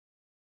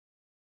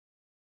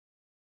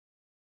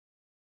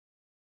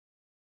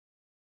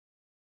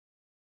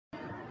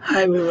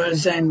Hi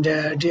viewers and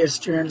dear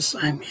students,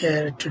 I'm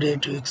here today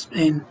to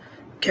explain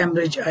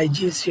Cambridge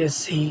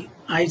IGCSE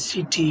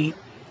ICT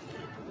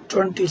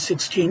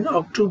 2016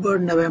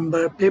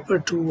 October-November Paper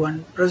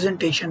 21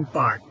 presentation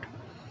part.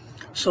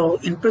 So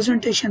in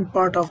presentation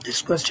part of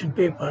this question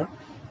paper,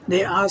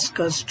 they ask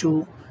us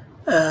to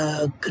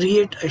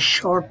create a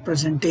short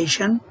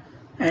presentation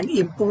and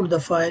import the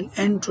file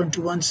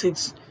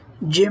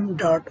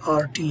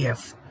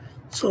n216gym.rtf.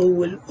 So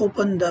we'll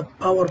open the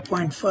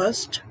PowerPoint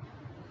first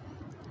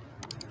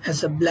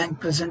as a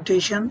blank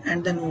presentation,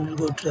 and then we will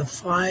go to the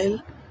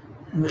file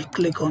and we'll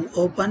click on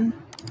open.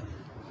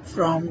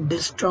 From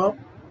desktop,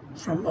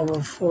 from our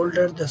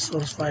folder, the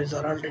source files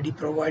are already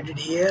provided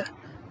here,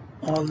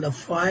 all the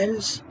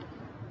files,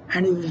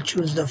 and we will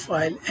choose the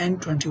file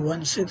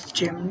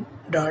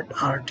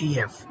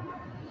n216gym.rtf.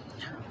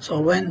 so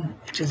when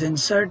it is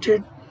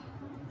inserted,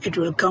 it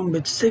will come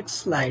with 6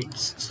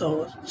 slides.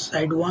 So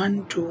slide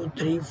 1, 2,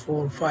 3,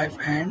 4, 5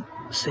 and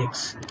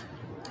 6.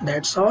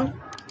 That's all.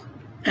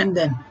 And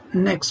then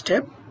next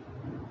step,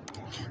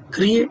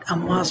 create a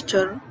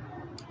master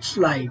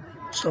slide.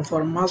 So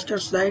for master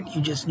slide,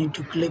 you just need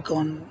to click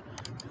on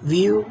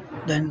view,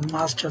 then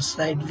master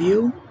slide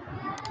view,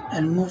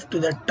 and move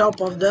to the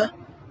top of the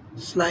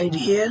slide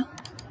here,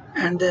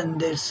 and then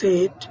they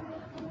say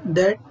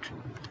that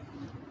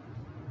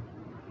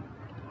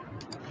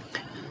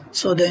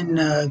so then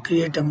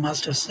create a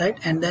master slide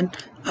and then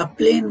a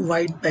plain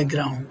white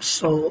background.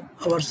 So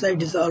our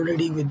slide is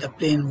already with the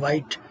plain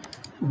white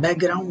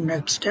background.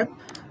 Next step,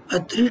 a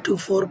 3 to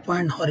 4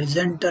 point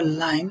horizontal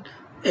line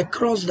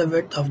across the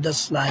width of the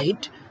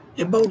slide,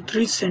 about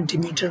 3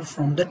 centimeters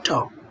from the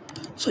top.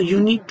 So you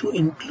need to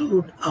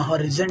include a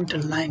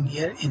horizontal line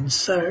here.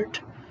 Insert,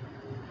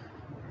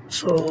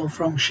 so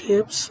from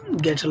shapes,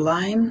 get a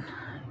line,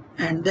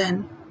 and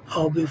then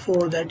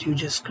before that you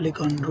just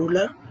click on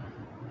ruler,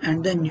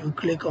 and then you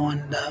click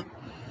on the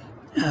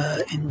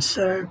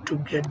insert to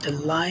get the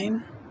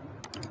line,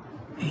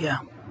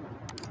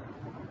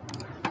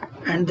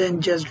 and then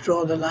just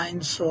draw the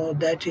line. So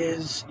that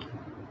is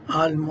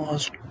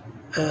almost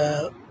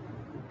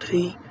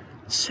 3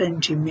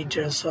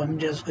 centimeters. So I'm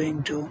just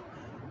going to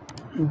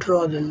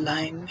draw the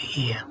line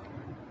here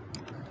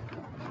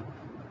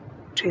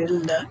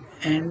till the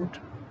end,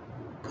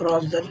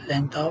 cross the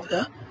length of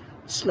the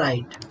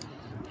slide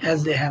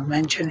as they have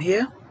mentioned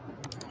here.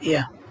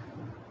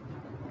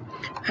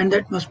 And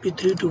that must be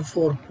 3 to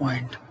 4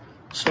 point.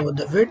 So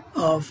the width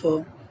of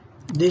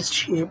this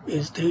shape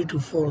is 3 to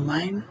 4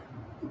 line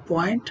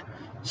point,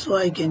 so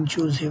I can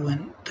choose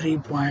even 3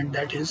 point.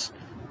 That is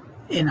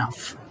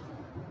enough.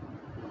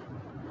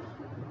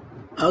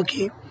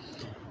 Okay,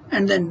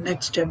 and then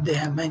next step they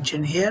have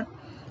mentioned here,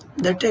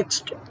 the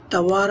text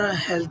Tawara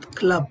Health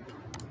Club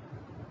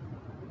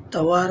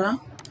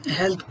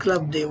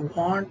they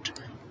want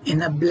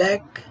in a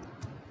black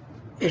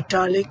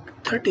italic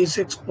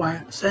 36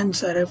 point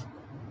sans serif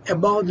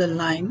above the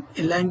line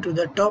aligned to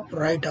the top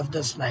right of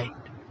the slide.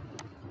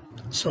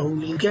 So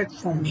we'll get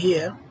from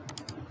here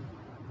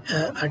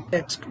a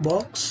text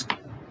box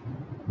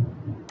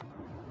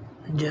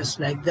just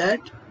like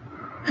that,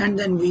 and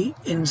then we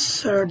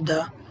insert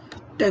the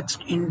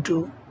text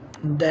into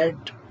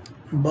that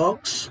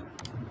box.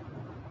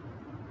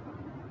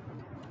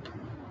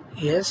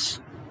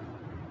 Yes,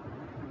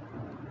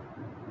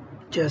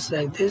 just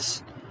like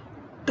this,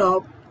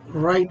 top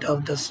right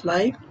of the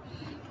slide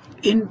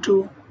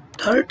into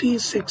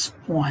 36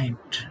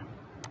 point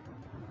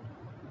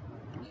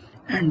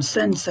and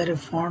sans serif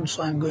font.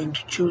 So I'm going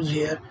to choose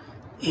here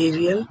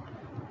Arial.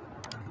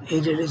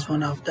 Arial is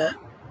one of the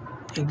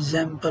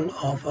example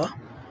of a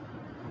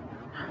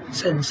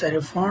sans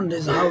serif font.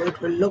 This is how it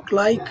will look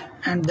like.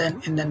 And then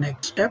in the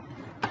next step,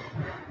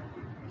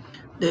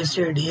 they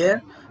said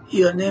here,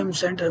 your name,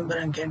 center number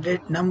and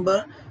candidate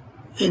number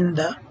in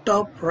the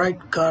top right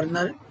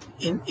corner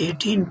in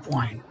 18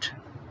 point.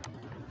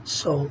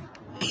 So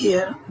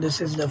here,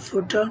 this is the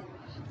footer.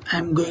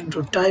 I'm going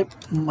to type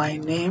my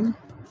name,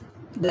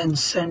 then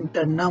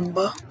center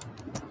number,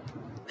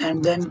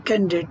 and then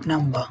candidate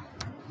number,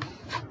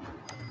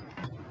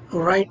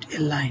 right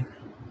align.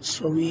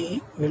 So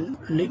we will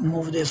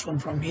move this one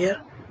from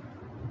here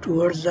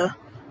towards the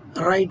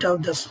right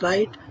of the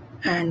slide,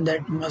 and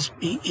that must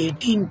be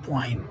 18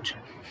 point.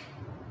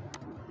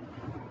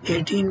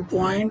 18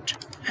 point,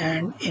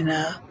 and in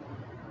a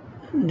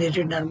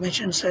dated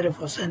dimension serif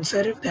or sans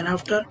serif. Then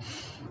after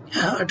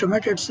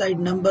automated slide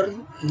number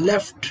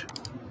left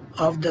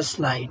of the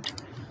slide,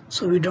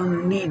 so we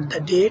don't need the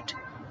date,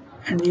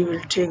 and we will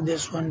take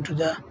this one to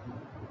the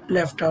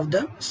left of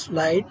the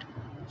slide.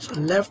 So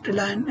left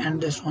align,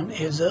 and this one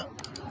is a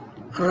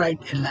right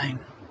align.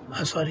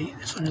 Sorry,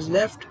 this one is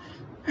left,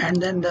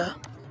 and then the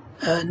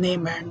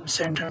name and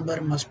center number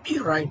must be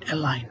right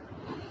align.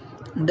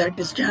 That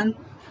is done.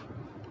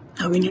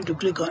 Now we need to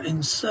click on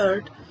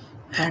insert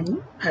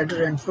and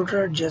header and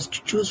footer.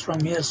 Just choose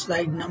from here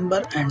slide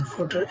number and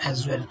footer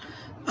as well,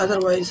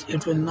 otherwise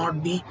it will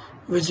not be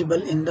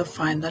visible in the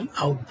final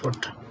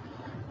output.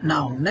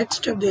 Now next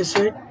step, they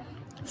said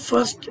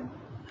first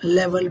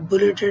level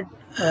bulleted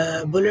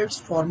bullets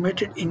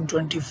formatted in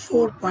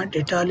 24-point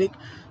italic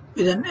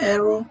with an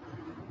arrow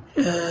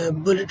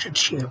bulleted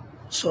shape.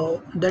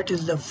 So that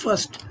is the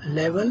first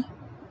level.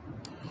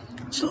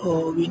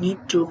 So we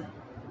need to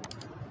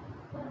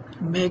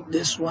make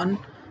this one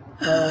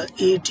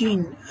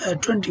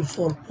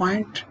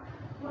 24-point,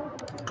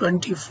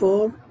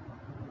 24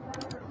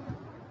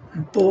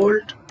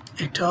 bold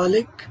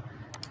italic,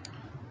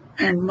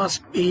 and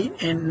must be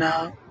in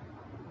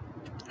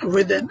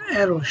with an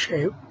arrow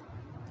shape.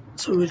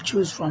 So we'll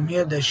choose from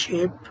here the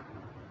shape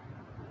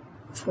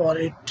for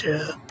it,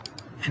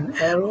 an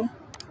arrow,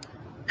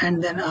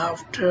 and then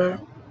after,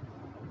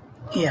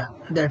 yeah,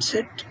 that's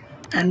it.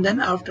 And then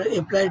after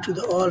apply to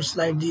the all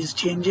slide these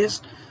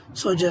changes,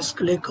 so just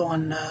click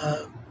on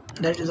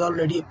that is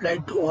already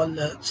applied to all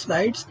the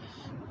slides.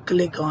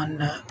 Click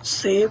on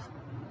save,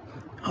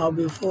 or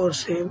before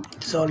save,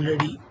 it is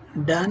already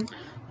done.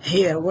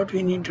 Here what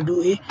we need to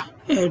do is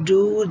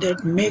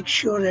make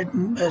sure that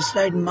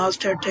slide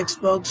master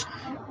text box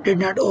did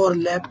not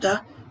overlap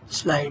the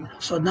slide.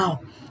 So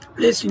now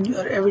place in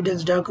your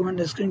evidence document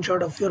a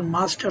screenshot of your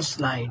master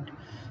slide.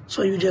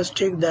 So you just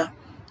take the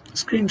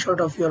screenshot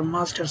of your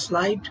master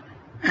slide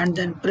and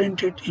then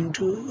print it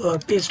into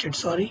paste it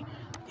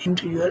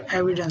into your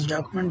evidence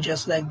document,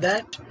 just like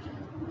that.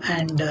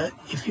 And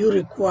if you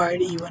require,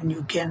 even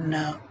you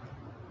can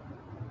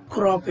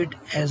crop it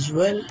as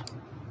well,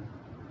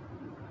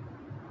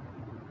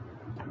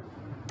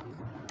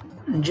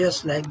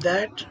 just like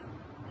that.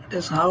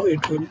 That's how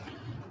it will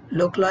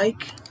look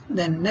like.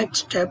 Then next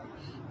step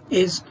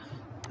is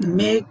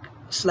make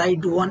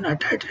slide 1 a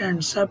title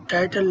and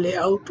subtitle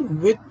layout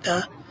with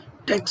the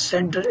text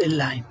center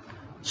align.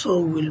 So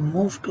we'll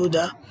move to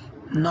the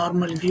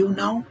normal view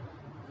now.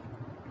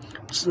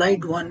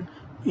 Slide 1,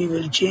 we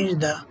will change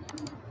the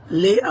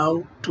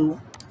layout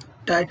to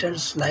title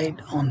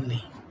slide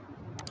only,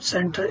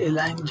 center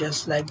align,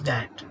 just like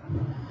that.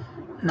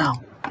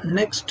 Now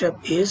next step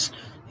is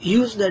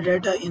use the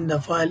data in the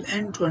file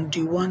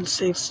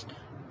N216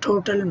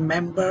 total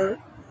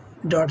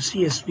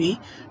member.csv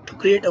to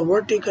create a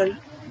vertical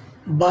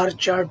bar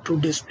chart to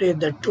display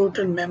the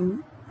total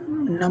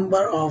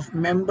number of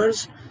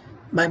members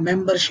by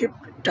membership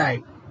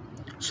type.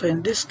 So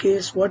in this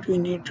case what we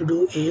need to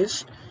do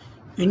is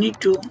we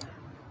need to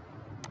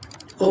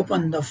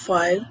open the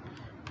file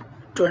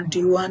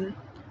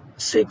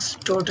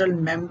 216 total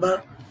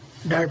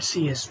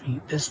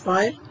member.csv, this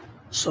file.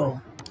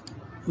 So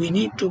we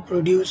need to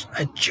produce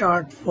a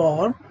chart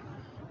for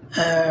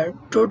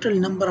total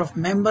number of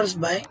members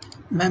by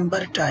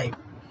member type.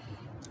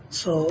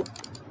 So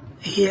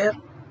here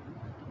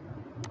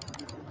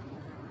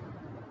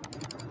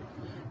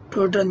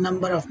total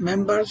number of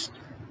members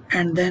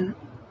and then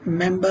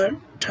member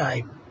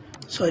type.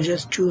 So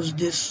just choose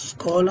this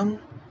column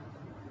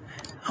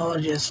or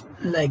just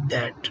like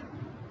that,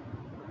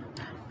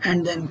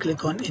 and then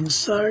click on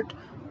insert,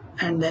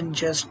 and then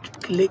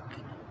just click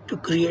to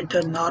create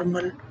a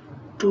normal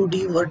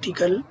 2D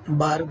vertical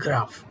bar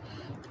graph.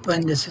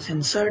 When this is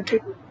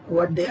inserted,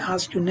 what they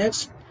ask you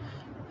next,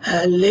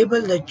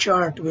 label the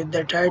chart with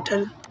the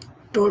title,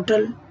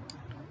 total,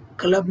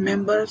 club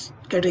members,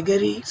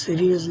 category,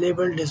 series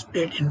label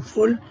displayed in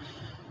full.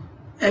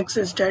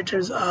 Access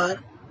titles are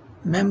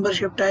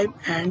membership type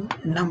and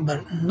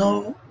number,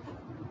 no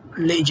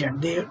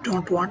legend, they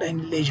don't want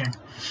any legend.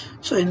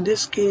 So in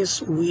this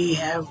case we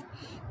have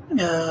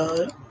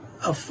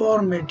a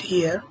format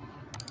here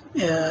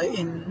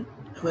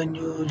when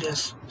you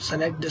just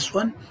select this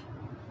one,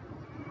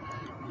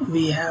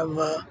 we have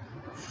a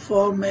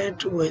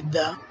format with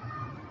the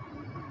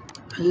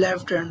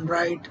left and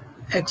right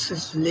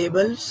axis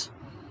labels.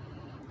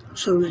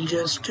 So we'll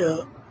just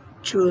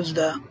choose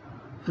the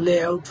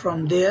layout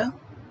from there.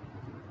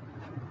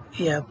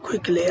 Yeah,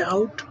 quick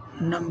layout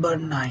number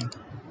 9,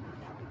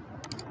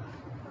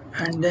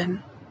 and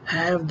then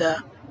have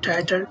the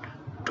title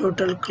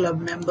total club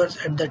members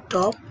at the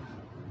top.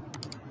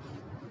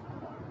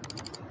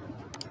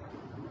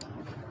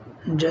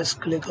 Just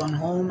click on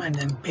home and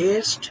then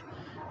paste,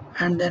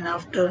 and then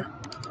after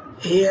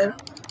here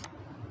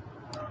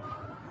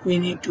we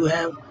need to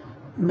have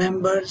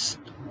members,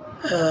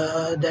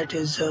 that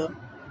is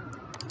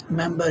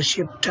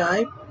membership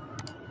type,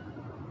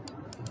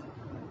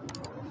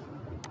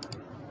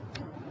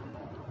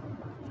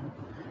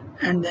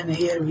 and then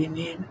here we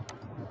need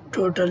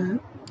total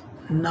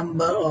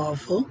number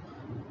of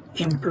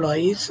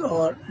employees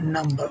or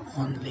number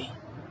only.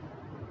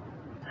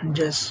 And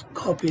just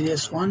copy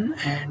this one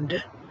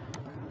and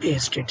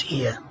paste it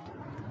here.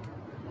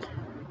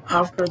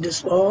 After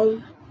this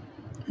all,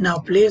 now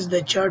place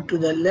the chart to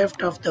the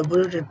left of the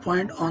bulleted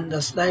point on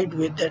the slide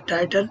with the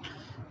title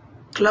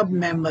club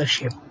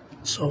membership.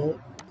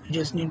 So we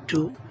just need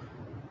to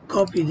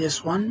copy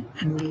this one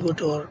and we'll go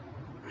to our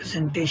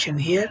presentation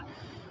here,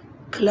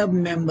 club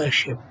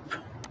membership,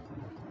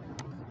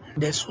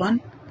 this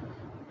one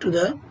to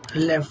the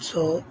left.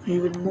 So we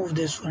will move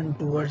this one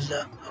towards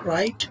the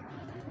right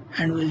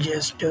and we'll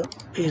just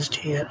paste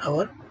here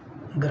our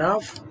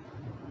graph.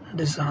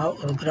 This is how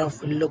our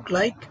graph will look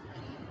like.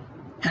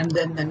 And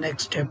then the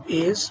next step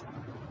is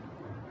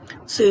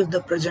save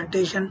the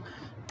presentation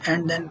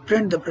and then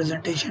print the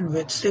presentation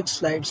with 6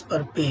 slides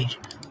per page.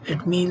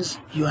 It means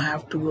you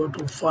have to go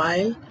to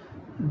File,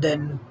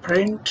 then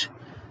Print,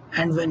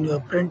 and when you are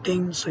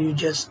printing, so you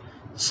just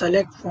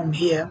select from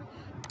here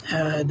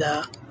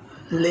the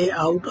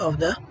layout of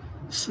the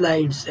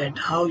slides, that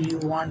how you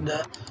want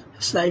the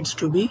slides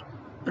to be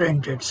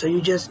printed. So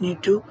you just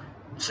need to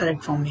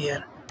select from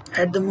here.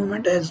 At the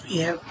moment, as we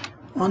have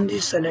only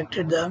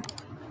selected the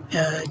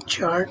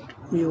chart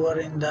viewer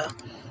in the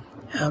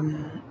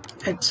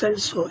Excel,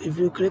 so if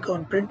you click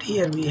on print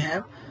here, we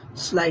have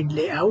slide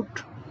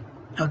layout.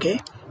 Okay,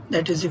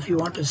 that is if you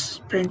want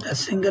to print a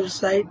single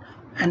slide,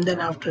 and then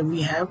after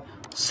we have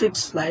 6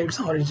 slides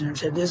original.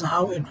 So this is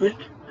how it will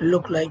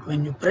look like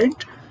when you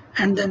print.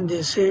 And then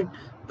they said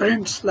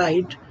print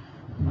slide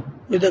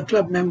with a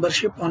club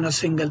membership on a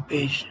single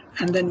page,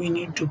 and then we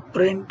need to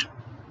print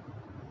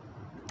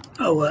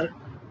our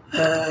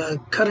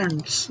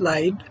current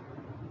slide,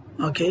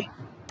 okay,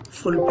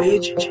 full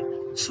page.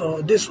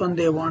 So this one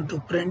they want to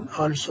print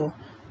also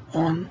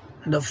on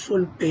the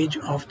full page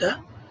of the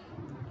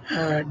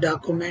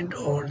document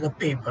or the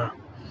paper.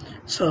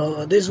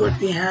 So this is what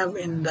we have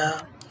in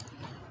the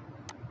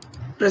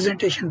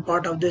presentation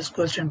part of this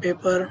question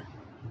paper.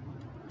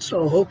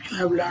 So hope you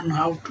have learned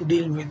how to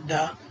deal with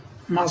the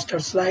master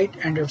slide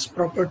and its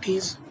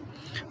properties.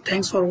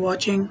 Thanks for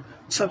watching.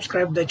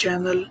 Subscribe the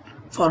channel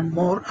for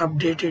more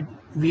updated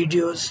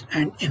videos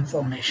and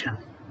information.